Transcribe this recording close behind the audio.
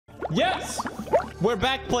Yes! We're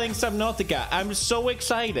back playing Subnautica. I'm so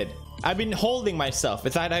excited. I've been holding myself.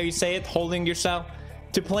 Is that how you say it? Holding yourself?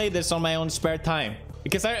 To play this on my own spare time.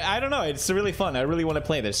 Because I don't know. It's really fun. I really want to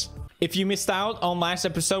play this. If you missed out on last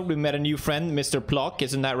episode, we met a new friend, Mr. Plock.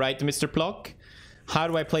 Isn't that right, Mr. Plock? How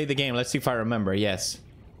do I play the game? Let's see if I remember. Yes.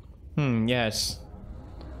 Yes.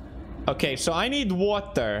 Okay, so I need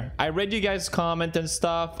water. I read you guys' comment and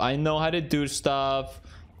stuff. I know how to do stuff.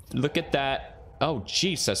 Look at that. Oh,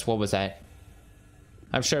 Jesus. What was that?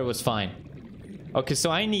 I'm sure it was fine. Okay, so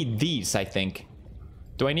I need these, I think.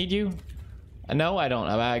 Do I need you? No, I don't.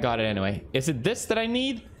 I got it anyway. Is it this that I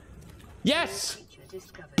need? Yes!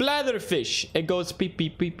 Bladderfish. It goes beep,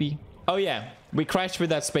 beep, beep, beep. Oh, yeah. We crashed with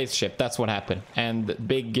that spaceship. That's what happened. And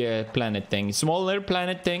big planet thing. Smaller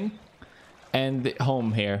planet thing. And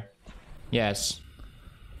home here. Yes.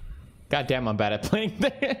 God damn, I'm bad at playing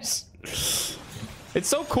this. It's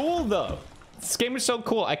so cool, though. This game is so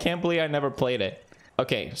cool. I can't believe I never played it.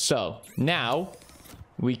 Okay, so now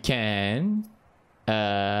we can...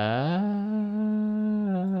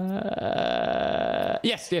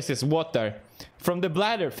 Yes, water. From the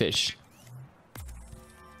bladderfish.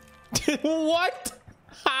 What?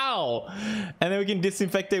 How? And then we can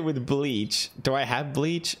disinfect it with bleach. Do I have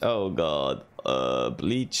bleach? Oh, God.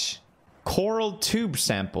 Bleach. Coral tube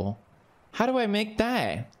sample. How do I make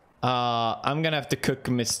that? I'm gonna have to cook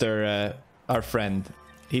Mr. Our friend.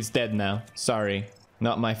 He's dead now. Sorry.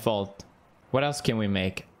 Not my fault. What else can we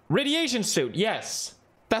make? Radiation suit. Yes.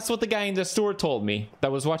 That's what the guy in the store told me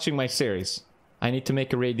that was watching my series. I need to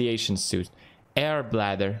make a radiation suit. Air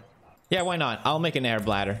bladder. Yeah, why not? I'll make an air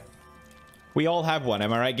bladder. We all have one.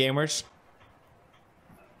 Am I right, gamers?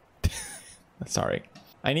 Sorry.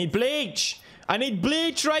 I need bleach. I need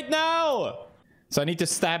bleach right now. So I need to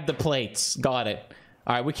stab the plates. Got it.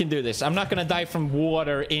 All right, we can do this. I'm not going to die from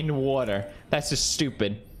water in water. That's just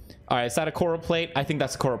stupid. All right, is that a coral plate? I think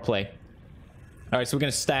that's a coral plate. All right, so we're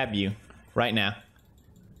going to stab you right now.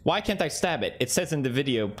 Why can't I stab it? It says in the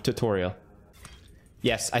video tutorial.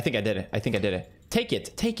 Yes, I think I did it. I think I did it. Take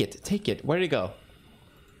it. Take it. Take it. Where did it go?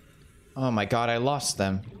 Oh my God, I lost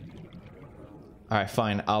them. All right,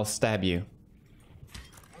 fine. I'll stab you.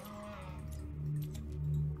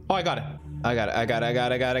 Oh, I got it. I got it. I got it. I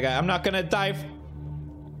got it. I got it. I got it. I'm not gonna die.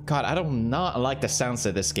 God, I do not like the sounds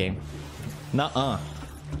of this game. Nuh-uh.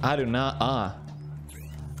 I do not.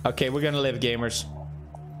 Okay, we're gonna live, gamers.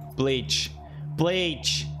 Bleach.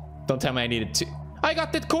 Bleach. Don't tell me I needed to. I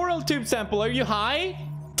got the coral tube sample. Are you high?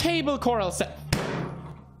 Table coral sample.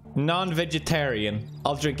 Non-vegetarian.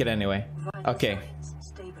 I'll drink it anyway. Okay.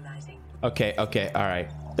 Okay, okay,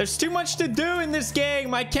 alright. There's too much to do in this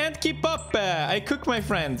game. I can't keep up. I cook my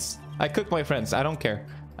friends. I don't care.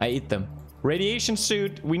 I eat them. Radiation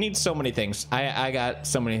suit. We need so many things. I got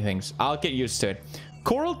so many things. I'll get used to it.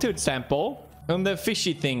 Coral tube sample on the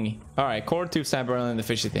fishy thing. Alright, coral tube sample on the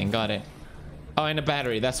fishy thing. Got it. Oh, and a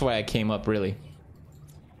battery. That's why I came up, really.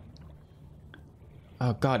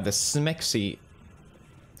 Oh, God, the smexy.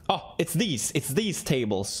 Oh, it's these. It's these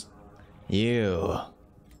tables. Ew.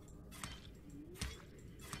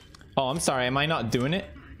 Oh, I'm sorry. Am I not doing it?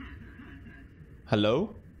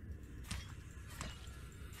 Hello?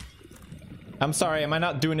 I'm sorry. Am I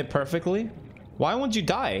not doing it perfectly? Why won't you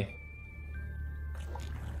die?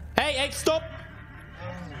 Hey, hey, stop!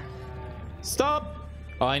 Stop!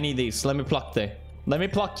 Oh, I need these. Let me pluck them. Let me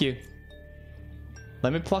pluck you.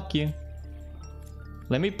 Let me pluck you.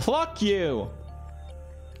 Let me pluck you!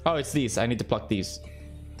 Oh, it's these. I need to pluck these.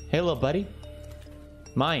 Hey, little buddy.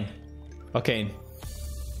 Mine. Okay.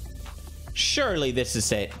 Surely this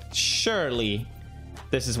is it. Surely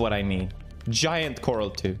this is what I need. Giant coral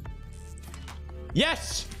tube.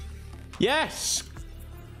 Yes! Yes!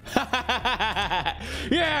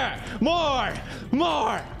 Yeah! More!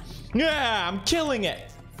 More! Yeah! I'm killing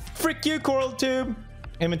it! Frick you, coral tube!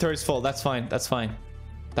 Inventory's full. That's fine. That's fine.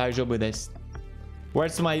 Daijoubu desu.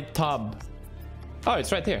 Where's my tub? Oh,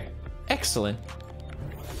 it's right there. Excellent.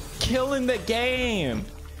 Killing the game.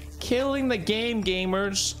 Killing the game,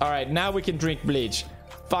 gamers. All right, now we can drink bleach.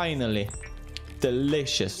 Finally.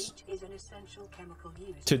 Delicious.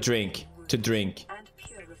 To drink. To drink.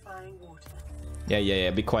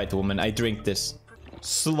 Yeah. Be quiet, woman. I drink this.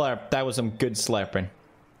 Slurp. That was some good slurping.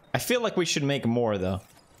 I feel like we should make more, though.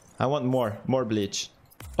 I want more. More bleach.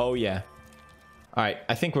 Oh, yeah. All right.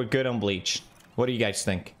 I think we're good on bleach. What do you guys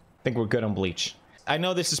think? I think we're good on bleach. I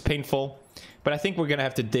know this is painful, but I think we're gonna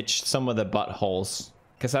have to ditch some of the buttholes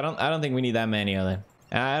because I don't think we need that many of them.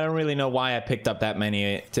 I don't really know why I picked up that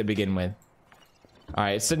many to begin with. All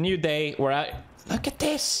right, it's a new day. We're out. Look at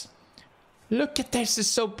this. Look at this. It's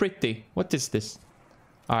so pretty. What is this?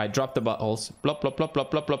 All right, drop the buttholes. Blop, blop, blop, blop,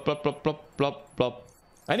 blop, blop, blop, blop, blop, blop, blop.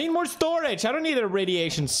 I need more storage. I don't need a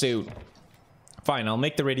radiation suit. Fine, I'll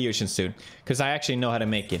make the radiation suit because I actually know how to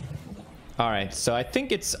make it. All right, so I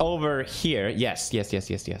think it's over here. Yes, yes, yes,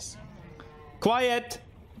 yes, yes. Quiet,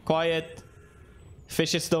 quiet.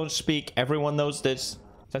 Fishes don't speak. Everyone knows this.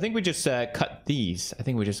 So I think we just cut these. I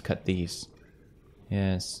think we just cut these.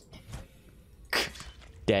 Yes.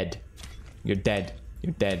 Dead. You're dead.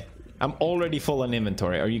 You're dead. I'm already full on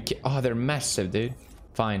inventory. Are you kidding? Oh, they're massive, dude.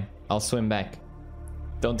 Fine. I'll swim back.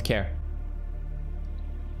 Don't care.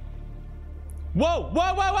 Whoa!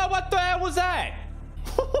 Whoa, whoa, whoa! What the hell was that?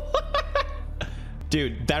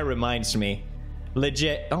 Dude, that reminds me.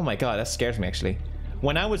 Legit. Oh my god, that scares me, actually.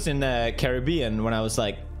 When I was in the Caribbean, when I was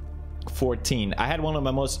like 14, I had one of my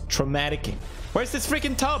most traumatic... Where's this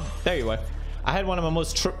freaking tub? There you are. I had one of my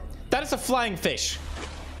most... That is a flying fish.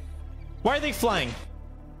 Why are they flying?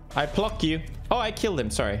 I pluck you. Oh, I killed him.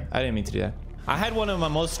 Sorry. I didn't mean to do that. I had one of my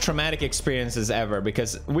most traumatic experiences ever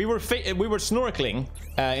because we were snorkeling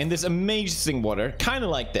in this amazing water. Kind of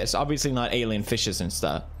like this. Obviously not alien fishes and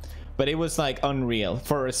stuff. But it was like unreal.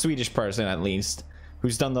 For a Swedish person at least,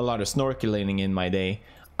 who's done a lot of snorkeling in my day,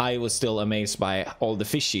 I was still amazed by all the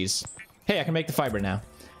fishies. Hey, I can make the fiber now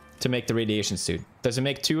to make the radiation suit. Does it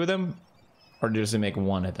make 2 of them? Or does it make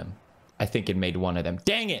 1 of them? I think it made 1 of them.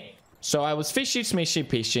 Dang it! So I was fishy smishy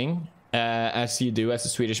fishing, as you do as a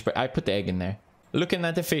Swedish, but I put the egg in there. Looking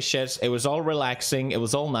at the fishes, it was all relaxing, it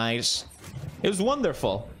was all nice. It was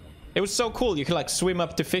wonderful. It was so cool. You could like swim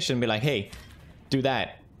up to fish and be like, hey, do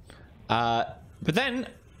that. But then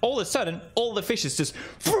all of a sudden, all the fishes just,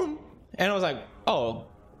 vroom, and I was like, oh,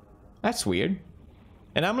 that's weird.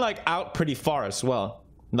 And I'm like out pretty far as well,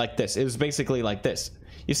 like this. It was basically like this.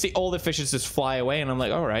 You see all the fishes just fly away, and I'm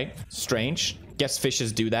like, all right, strange. Guess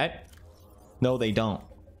fishes do that. No, they don't.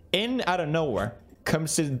 In out of nowhere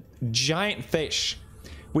comes a giant fish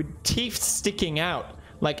with teeth sticking out,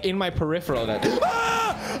 like in my peripheral. That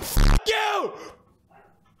ah! Fuck you!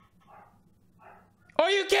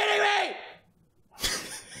 Are you kidding me?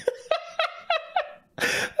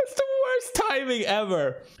 That's the worst timing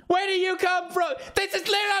ever. Where do you come from? This is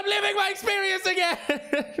literally, I'm living my experience again.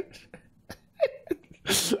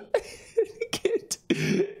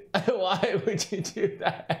 Why would you do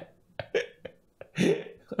that?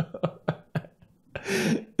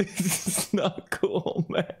 This is not cool,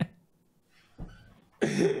 man.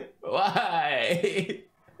 Why? It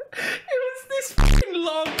was this fucking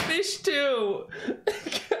long fish too.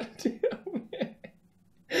 God damn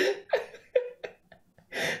it.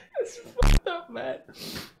 That's fucked up, man.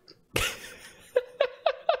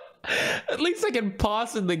 At least I can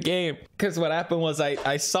pause in the game. Because what happened was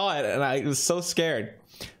I saw it and I was so scared.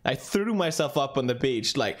 I threw myself up on the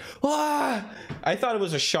beach like, ah! I thought it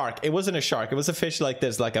was a shark. It wasn't a shark. It was a fish like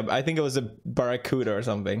this. Like I think it was a barracuda or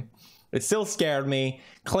something. It still scared me.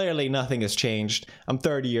 Clearly nothing has changed. I'm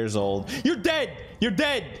 30 years old. You're dead! You're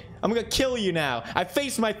dead! I'm gonna kill you now. I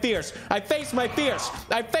face my fears. I face my fears.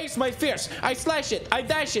 I face my fears. I slash it. I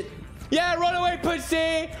dash it. Yeah, run away,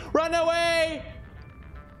 pussy! Run away!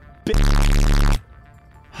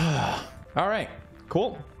 Alright,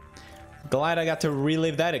 cool. Glad I got to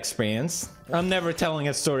relive that experience. I'm never telling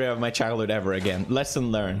a story of my childhood ever again.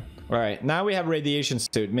 Lesson learned. Alright, now we have radiation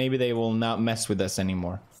suit. Maybe they will not mess with us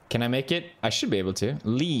anymore. Can I make it? I should be able to.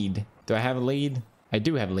 Lead. Do I have a lead? I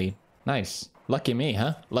do have a lead. Nice. Lucky me,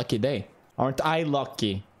 huh? Lucky day. Aren't I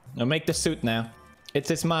lucky? I'll make the suit now.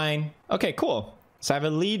 It's mine. Okay, cool. So I have a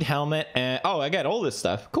lead helmet and... Oh, I got all this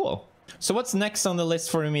stuff. Cool. So what's next on the list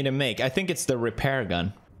for me to make? I think it's the repair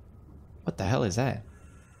gun. What the hell is that?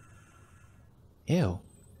 Ew.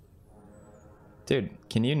 Dude,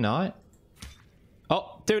 can you not?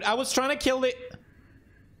 Oh, dude, I was trying to kill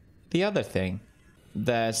the other thing.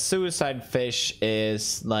 The suicide fish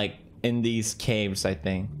is like in these caves, I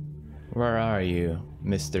think. Where are you,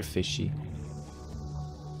 Mr. Fishy?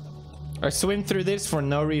 I swim through this for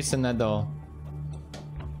no reason at all.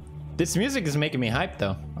 This music is making me hyped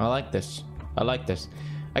though. I like this. I like this.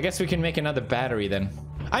 I guess we can make another battery then.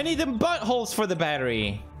 I need them buttholes for the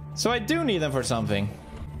battery. So I do need them for something.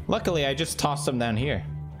 Luckily, I just tossed them down here.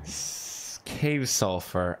 Cave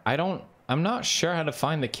sulfur. I'm not sure how to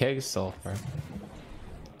find the cave sulfur.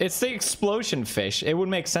 It's the explosion fish. It would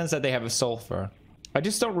make sense that they have a sulfur. I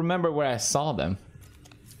just don't remember where I saw them.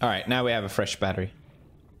 All right, now we have a fresh battery.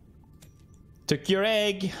 Took your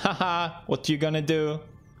egg. Haha. What you gonna do?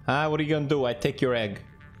 Huh? What are you gonna do? I take your egg.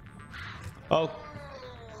 Oh.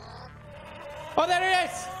 Oh, there it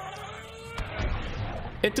is!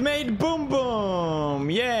 It made boom boom.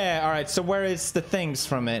 Yeah. All right. So where is the things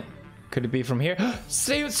from it? Could it be from here?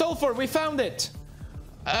 Save sulfur. We found it.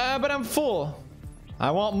 But I'm full.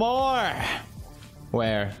 I want more.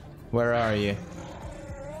 Where? Where are you?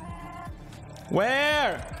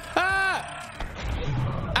 Where? Ah!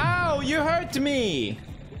 Ow, you hurt me.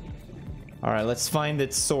 All right, let's find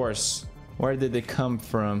its source. Where did it come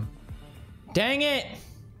from? Dang it.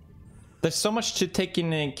 There's so much to take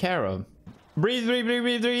in care of. Breathe, breathe, breathe,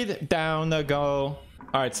 breathe, breathe. Down the go.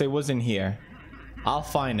 All right, so it was in here. I'll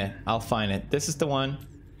find it. I'll find it. This is the one.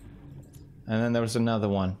 And then there was another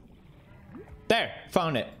one. There,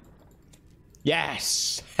 found it.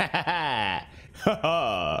 Yes.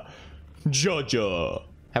 Jojo.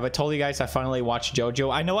 Have I told you guys I finally watched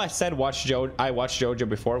Jojo? I know I said watch Jojo. I watched Jojo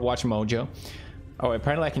before. Watch Mojo. Oh,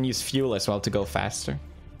 apparently I can use fuel as well to go faster.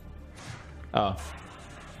 Oh.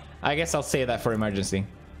 I guess I'll say that for emergency.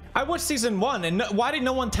 I watched season 1 and why did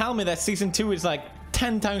no one tell me that season 2 is like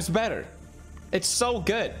 10 times better? It's so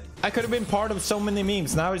good. I could have been part of so many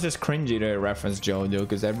memes. Now it's just cringy to reference Jojo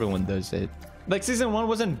because everyone does it. Like season 1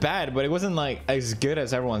 wasn't bad, but it wasn't like as good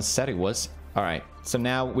as everyone said it was. All right, so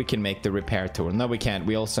now we can make the repair tool. No, we can't.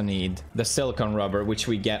 We also need the silicone rubber, which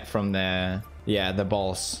we get from the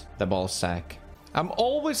ball sack. I'm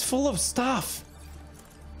always full of stuff.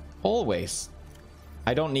 Always.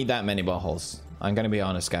 I don't need that many buttholes. I'm gonna be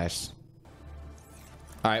honest, guys.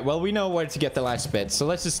 All right, well, we know where to get the last bit, so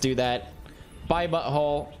let's just do that. Buy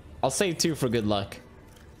butthole. I'll save 2 for good luck.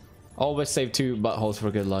 Always save 2 buttholes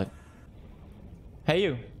for good luck. Hey,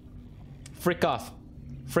 you. Frick off.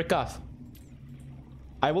 Frick off.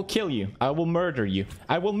 I will kill you. I will murder you.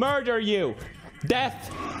 I will murder you.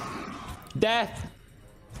 Death. Death.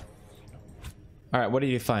 All right, what did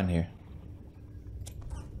you find here?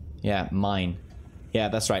 Yeah, mine. Yeah,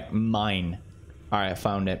 that's right. Mine. All right, I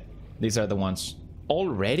found it. These are the ones.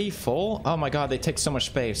 Already full? Oh my god, they take so much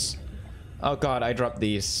space. Oh god, I dropped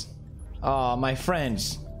these. Oh, my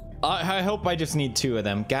friends. I hope I just need 2 of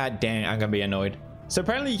them. God dang, I'm gonna be annoyed. So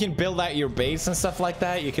apparently you can build out your base and stuff like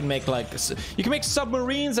that. You can make like, you can make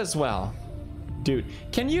submarines as well. Dude,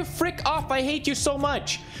 can you frick off? I hate you so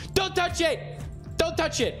much. Don't touch it. Don't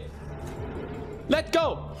touch it. Let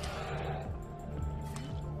go.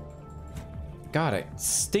 Got it.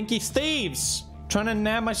 Stinky thieves. Trying to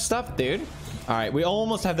nab my stuff, dude. All right, we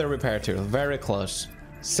almost have the repair tool. Very close.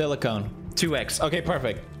 Silicone. 2x. Okay,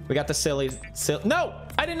 perfect. We got the No!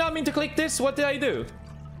 I did not mean to click this. What did I do?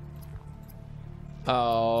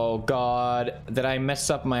 Oh, God. Did I mess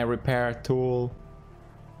up my repair tool?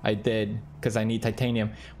 I did. Because I need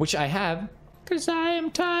titanium. Which I have. Because I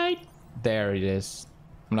am tight. There it is.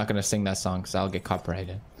 I'm not going to sing that song because I'll get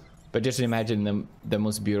copyrighted. But just imagine the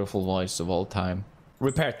most beautiful voice of all time.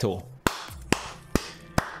 Repair tool.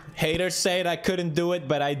 Haters said I couldn't do it,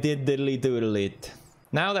 but I did diddly doodle it.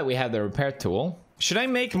 Now that we have the repair tool, should I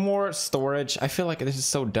make more storage? I feel like this is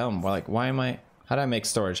so dumb. Like, why am I... How do I make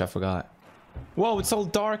storage? I forgot. Whoa, it's all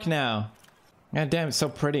dark now. God damn, it's so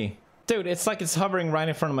pretty. Dude, it's like it's hovering right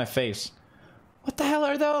in front of my face. What the hell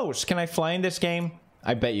are those? Can I fly in this game?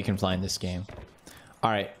 I bet you can fly in this game.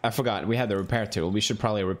 All right, I forgot. We have the repair tool. We should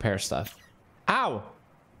probably repair stuff. Ow!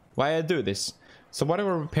 Why I do this? So what do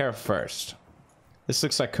we repair first? This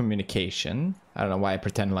looks like communication. I don't know why I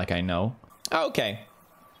pretend like I know. Oh, okay.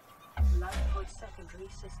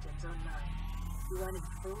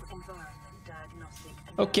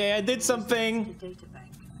 Okay, I did something.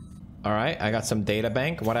 All right, I got some data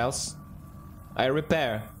bank. What else? I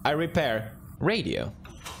repair. Radio.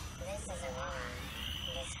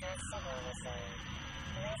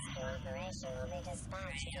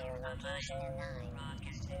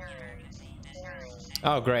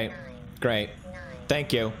 Oh, great. Great.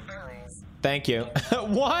 Thank you. Thank you.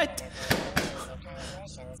 What?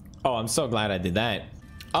 Oh, I'm so glad I did that.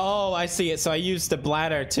 Oh, I see it. So I used the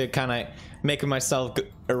bladder to kind of make myself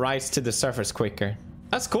rise to the surface quicker.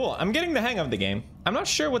 That's cool. I'm getting the hang of the game. I'm not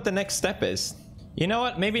sure what the next step is. You know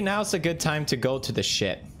what? Maybe now's a good time to go to the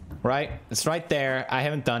ship. Right? It's right there. I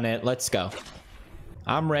haven't done it. Let's go.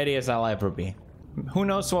 I'm ready as I'll ever be. Who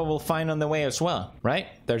knows what we'll find on the way as well, right?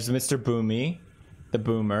 There's Mr. Boomy, the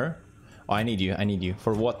boomer. Oh, I need you. I need you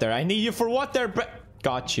for water. I need you for water.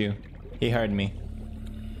 Got you. He heard me.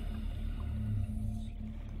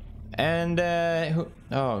 And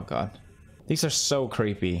oh god, these are so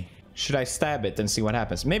creepy. Should I stab it and see what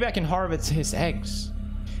happens? Maybe I can harvest his eggs.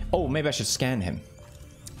 Oh, maybe I should scan him.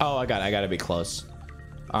 Oh, I gotta be close.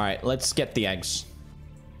 All right, let's get the eggs.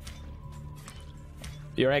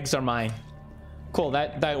 Your eggs are mine. Cool,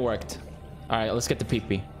 that worked. All right, let's get the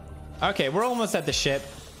pee-pee. Okay, we're almost at the ship.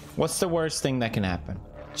 What's the worst thing that can happen?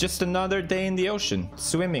 Just another day in the ocean.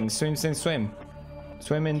 Swimming, swim.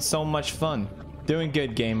 Swimming, so much fun. Doing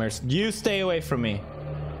good, gamers. You stay away from me.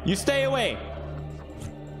 You stay away.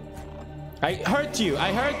 I hurt you.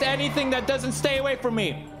 I hurt anything that doesn't stay away from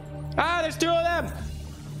me. Ah, there's 2 of them.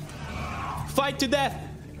 Fight to death,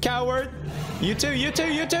 coward. You too, you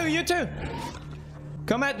too, you too, you too.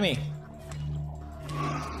 Come at me.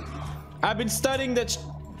 I've been studying the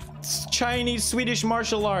Chinese, Swedish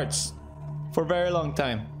martial arts for a very long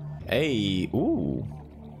time. Hey, ooh.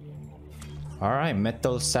 All right,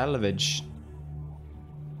 metal salvage.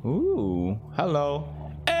 Ooh, hello.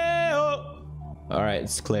 Ayo. All right,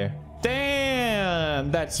 it's clear.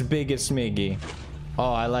 Damn, that's big as Smiggy.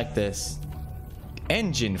 Oh, I like this.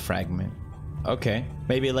 Engine fragment. Okay,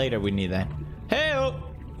 maybe later we need that. Hey,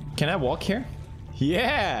 can I walk here?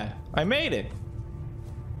 Yeah, I made it.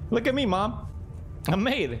 Look at me, Mom. I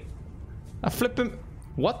made it. I flip him.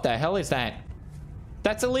 What the hell is that?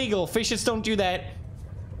 That's illegal. Fishes don't do that.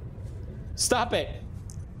 Stop it.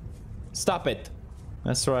 Stop it.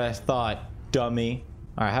 That's what I thought, dummy.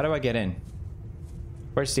 All right, how do I get in?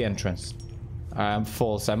 Where's the entrance? All right, I'm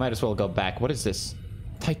full, so I might as well go back. What is this?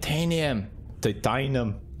 Titanium.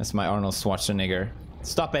 Titanium. That's my Arnold Schwarzenegger.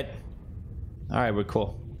 Stop it. All right, we're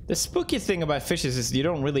cool. The spooky thing about fishes is you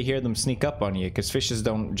don't really hear them sneak up on you because fishes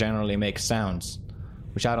don't generally make sounds,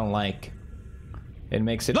 which I don't like. It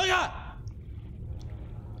makes it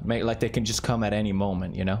like they can just come at any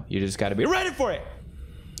moment, you know? You just gotta be ready for it.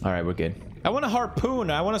 All right, we're good. I want a harpoon.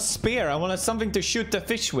 I want a spear. I want something to shoot the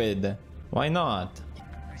fish with. Why not?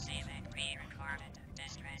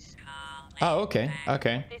 Oh, okay.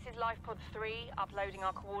 Okay. This is Life Pod 3, uploading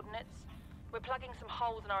our coordinates. We're plugging some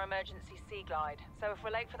holes in our emergency sea glide, so if we're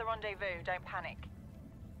late for the rendezvous, don't panic.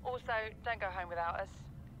 Also, don't go home without us.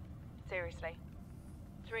 Seriously.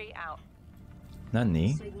 3 out.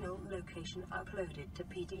 Nani? Signal location uploaded to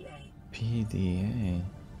PDA. PDA.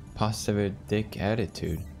 Positive dick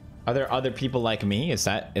attitude. Are there other people like me? Is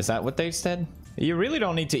that what they said? You really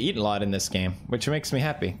don't need to eat a lot in this game, which makes me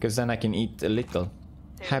happy, because then I can eat a little.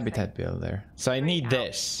 Seriously. Habitat builder. So I need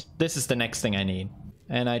this. This is the next thing I need.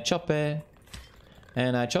 And I chop it.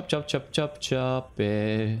 And I chop it. Chop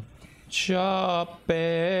it. Chip.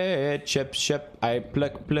 I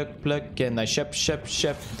pluck. And I ship.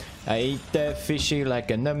 I eat the fishy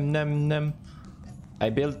like a num. I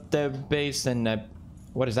built the base and I...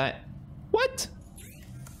 What is that? What?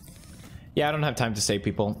 Yeah, I don't have time to say,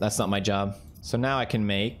 people. That's not my job. So now I can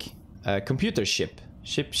make a computer ship.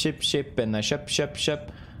 Ship. And I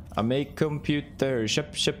ship. I make computer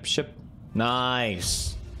ship.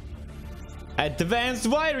 Nice. Advanced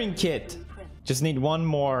wiring kit. Just need 1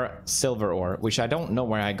 more silver ore, which I don't know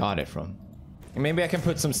where I got it from. Maybe I can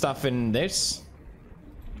put some stuff in this.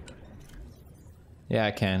 Yeah,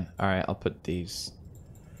 I can. All right, I'll put these.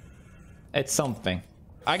 It's something.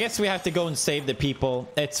 I guess we have to go and save the people.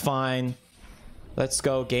 It's fine. Let's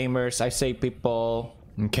go, gamers. I save people.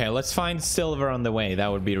 Okay, let's find silver on the way.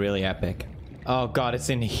 That would be really epic. Oh god, it's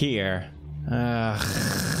in here.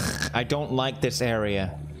 I don't like this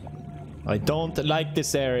area. I don't like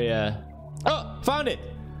this area. Oh, found it.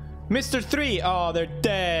 Mr. 3. Oh, they're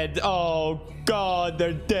dead. Oh god,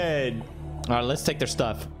 they're dead. All right, let's take their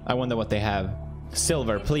stuff. I wonder what they have.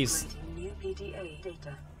 Silver, please.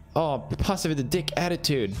 Oh, positive the dick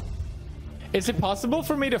attitude. Is it possible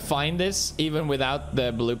for me to find this even without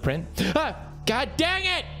the blueprint? Ah, god dang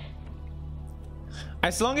it!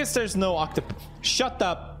 As long as there's no octopus. Shut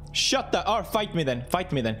up. Oh, fight me then.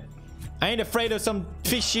 I ain't afraid of some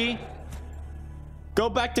fishy. Go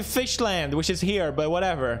back to Fishland, which is here, but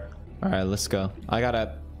whatever. All right, let's go. I got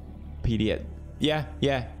a PDF. Yeah,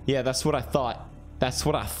 that's what I thought.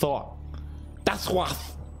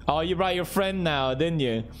 Oh, you brought your friend now, didn't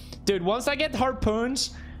you? Dude, once I get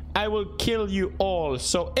harpoons, I will kill you all.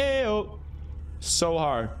 So, ew. So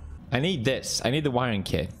hard. I need this. I need the wiring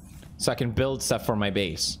kit. So I can build stuff for my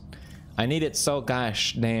base. I need it so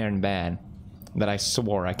gosh darn bad that I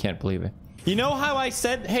swore. I can't believe it. You know how I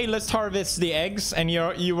said, hey, let's harvest the eggs? And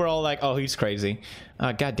you were all like, oh, he's crazy.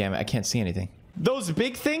 God damn it. I can't see anything. Those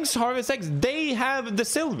big things, harvest eggs, they have the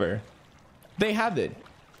silver. They have it.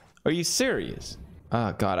 Are you serious?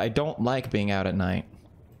 Oh god, I don't like being out at night.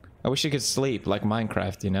 I wish I could sleep like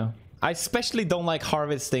Minecraft, you know? I especially don't like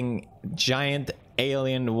harvesting giant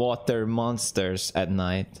alien water monsters at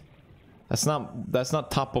night. That's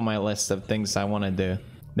not top of my list of things I want to do.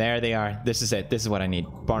 There they are. This is it. This is what I need.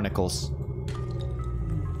 Barnacles.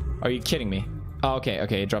 Are you kidding me? Oh, okay,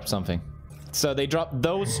 it dropped something. So they dropped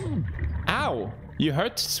those. Ow! You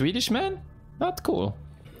hurt Swedish man? Not cool.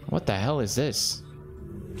 What the hell is this?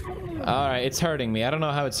 Alright, it's hurting me. I don't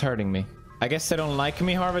know how it's hurting me. I guess they don't like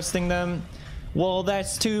me harvesting them. Well,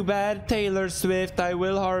 that's too bad, Taylor Swift. I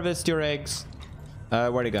will harvest your eggs.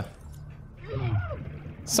 Where'd it go?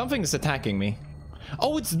 Something's attacking me.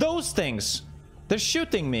 Oh, it's those things. They're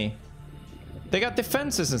shooting me. They got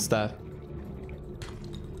defenses and stuff.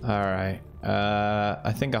 Alright.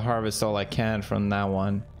 I think I harvest all I can from that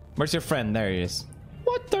one. Where's your friend? There he is.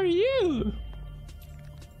 What are you?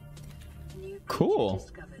 Cool.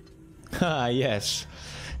 Ah, yes.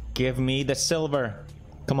 Give me the silver.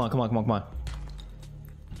 Come on, come on, come on, come on.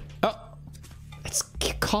 Oh, it's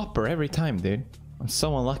copper every time, dude. I'm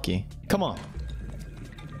so unlucky. Come on.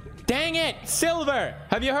 Dang it! Silver!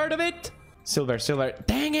 Have you heard of it? Silver, silver.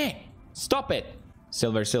 Dang it! Stop it!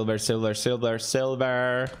 Silver, silver, silver, silver,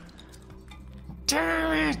 silver.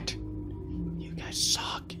 Damn it! You guys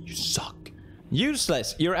suck. You suck.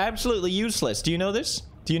 Useless. You're absolutely useless. Do you know this?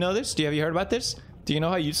 Do you know this? Have you heard about this? Do you know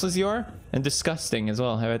how useless you are? And disgusting as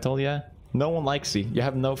well. Have I told you that? No one likes you. You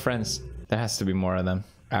have no friends. There has to be more of them.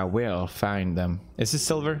 I will find them. Is this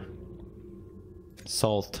silver?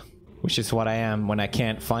 Salt. Which is what I am when I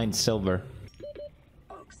can't find silver.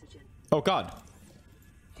 Oxygen. Oh god.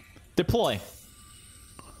 Deploy.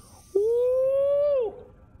 Ooh.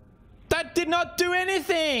 That did not do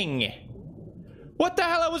anything. What the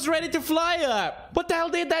hell? I was ready to fly up. What the hell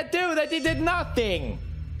did that do? That did nothing.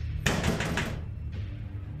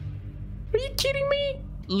 Are you kidding me?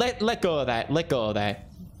 Let go of that. Let go of that.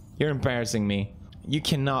 You're embarrassing me. You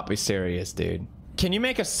cannot be serious, dude. Can you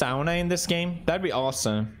make a sauna in this game? That'd be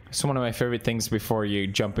awesome. It's one of my favorite things before you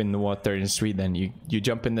jump in the water in Sweden. You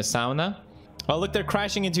jump in the sauna. Oh, look, they're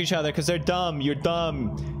crashing into each other because they're dumb. You're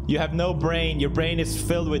dumb. You have no brain. Your brain is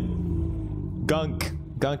filled with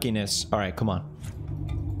gunkiness. All right, come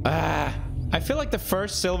on. Ah, I feel like the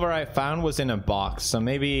first silver I found was in a box. So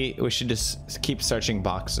maybe we should just keep searching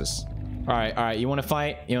boxes. All right. You want to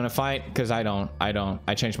fight? You want to fight? Because I don't.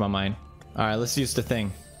 I changed my mind. All right, let's use the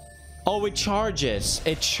thing. Oh, it charges.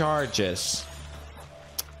 It charges.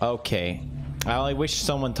 Okay. I wish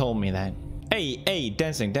someone told me that. Hey,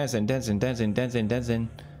 dancing.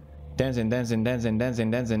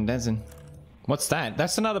 What's that?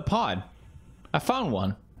 That's another pod. I found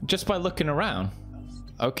one just by looking around.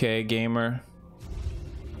 Okay, gamer.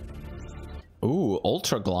 Ooh,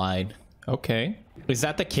 ultra glide. Okay. Is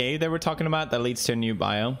that the cave that we're talking about that leads to a new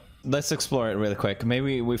biome? Let's explore it really quick.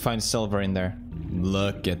 Maybe we find silver in there.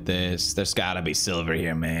 Look at this. There's gotta be silver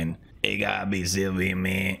here, man. It gotta be silver here,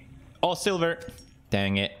 man. Oh, silver.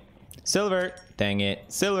 Dang it. Silver. Dang it.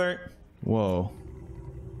 Silver. Whoa.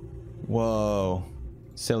 Whoa.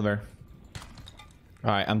 Silver.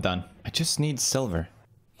 All right, I'm done. I just need silver.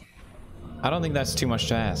 I don't think that's too much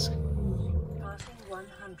to ask.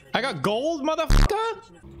 I got gold, motherfucker!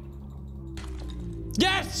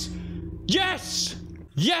 Yes! Yes!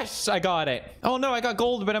 Yes, I got it. Oh no, I got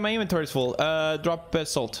gold, but my inventory is full. Drop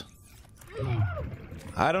salt.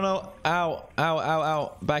 I don't know. Ow, ow, ow,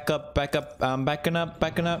 ow. Back up, back up. I'm backing up,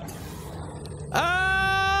 backing up. Ah!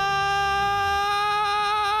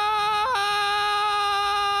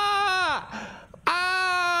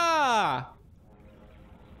 Ah!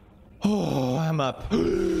 Oh, I'm up.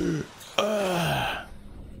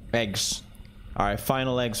 Eggs. All right,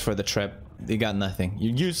 final eggs for the trip. You got nothing.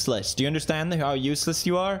 You're useless. Do you understand how useless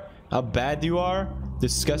you are? How bad you are?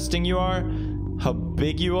 Disgusting you are? How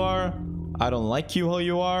big you are? I don't like you how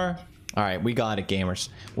you are. All right, we got it, gamers.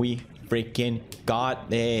 We freaking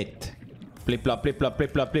got it. Flip flop, flip flop,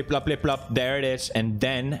 flip flop, flip flop, flip flop. There it is. And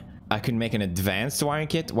then I can make an advanced wiring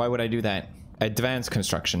kit. Why would I do that? Advanced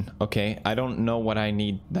construction. Okay, I don't know what I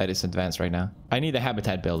need that is advanced right now. I need a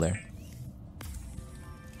habitat builder.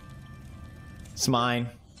 It's mine.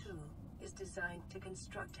 Is designed to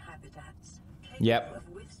construct habitats Yep. of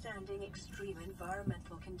withstanding extreme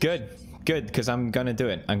environmental conditions. Good, because I'm gonna do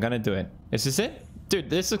it. I'm gonna do it. Is this it? Dude,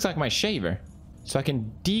 this looks like my shaver. So I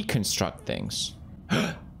can deconstruct things.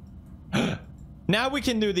 Now we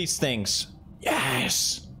can do these things.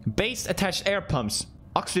 Yes! Base attached air pumps.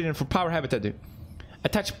 Oxygen for power habitat, dude.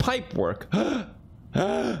 Attached pipe work.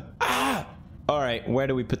 Alright, where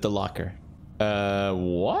do we put the locker?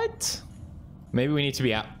 What? Maybe we need to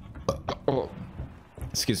be out.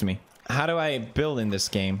 Excuse me. How do I build in this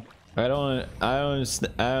game? I don't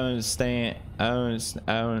understand.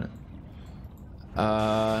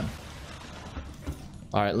 All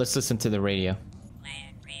right, let's listen to the radio.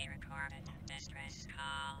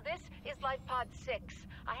 This is Life Pod 6.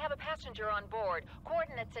 I have a passenger on board.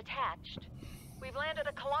 Coordinates attached. We've landed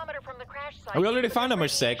a kilometer from the crash site. We already found number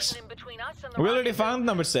 6. We already found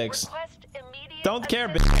number 6. Don't care,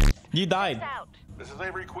 bitch. You died. This is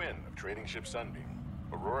Avery Quinn of Trading Ship Sunbeam.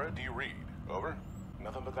 Aurora, do you read? Over?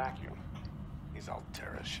 Nothing but vacuum. These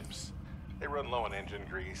Altera ships. They run low on engine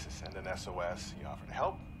grease, send an SOS. You offer to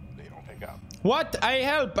help, they don't pick up. What? I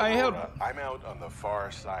help. I'm out on the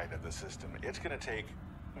far side of the system. It's gonna take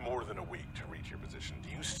more than a week to reach your position. Do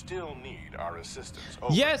you still need our assistance?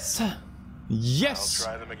 Over. Yes. Yes.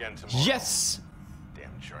 I'll try them again tomorrow. Yes.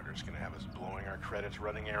 Damn charter's gonna have us blowing our credits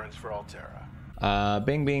running errands for Altera.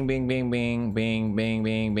 Bing, bing, bing, bing, bing, bing, bing,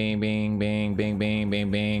 bing, bing, bing, bing, bing, bing, bing,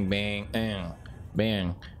 bing, bing,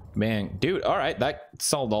 bang, bang. Dude, all right, that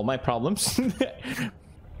solved all my problems.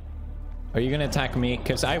 Are you gonna attack me?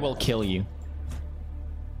 Because I will kill you.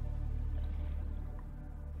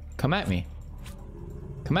 Come at me.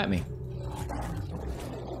 Come at me.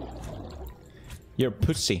 You're a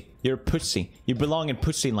pussy. You're a pussy. You belong in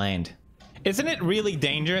pussy land. Isn't it really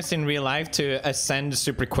dangerous in real life to ascend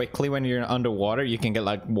super quickly when you're underwater? You can get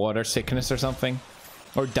like water sickness or something.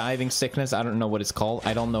 Or diving sickness. I don't know what it's called.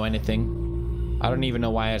 I don't know anything. I don't even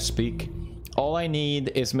know why I speak. All I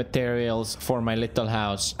need is materials for my little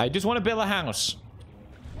house. I just want to build a house.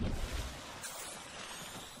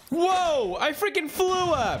 Whoa! I freaking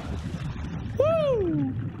flew up!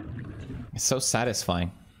 Woo! It's so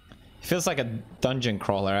satisfying. It feels like a dungeon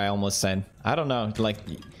crawler, I almost said. I don't know, like...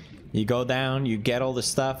 You go down, you get all the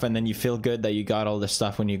stuff, and then you feel good that you got all the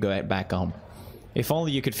stuff when you go back home. If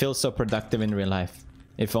only you could feel so productive in real life.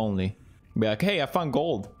 If only. Be like, hey, I found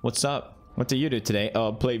gold. What's up? What do you do today?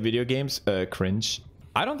 Oh, play video games? Cringe.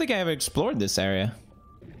 I don't think I ever explored this area.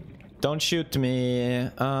 Don't shoot me.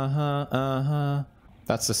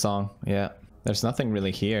 That's the song. Yeah. There's nothing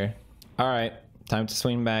really here. Alright. Time to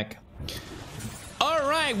swing back.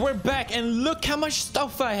 Alright, we're back, and look how much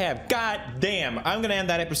stuff I have. God damn. I'm gonna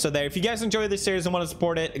end that episode there. If you guys enjoyed this series and want to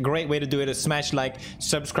support it, a great way to do it is smash like,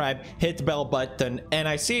 subscribe, hit the bell button, and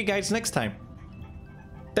I see you guys next time.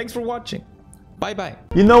 Thanks for watching. Bye-bye.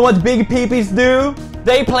 You know what big peepees do?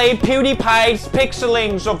 They play PewDiePie's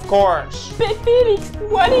Pixelings, of course. But Felix,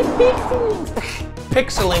 what is Pixelings?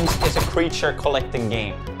 Pixelings is a creature collecting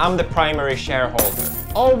game. I'm the primary shareholder.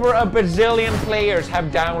 Over a bazillion players have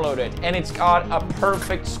downloaded, and it's got a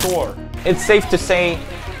perfect score. It's safe to say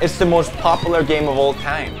it's the most popular game of all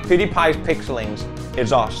time. PewDiePie's Pixelings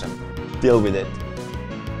is awesome. Deal with it.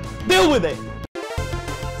 Deal with it!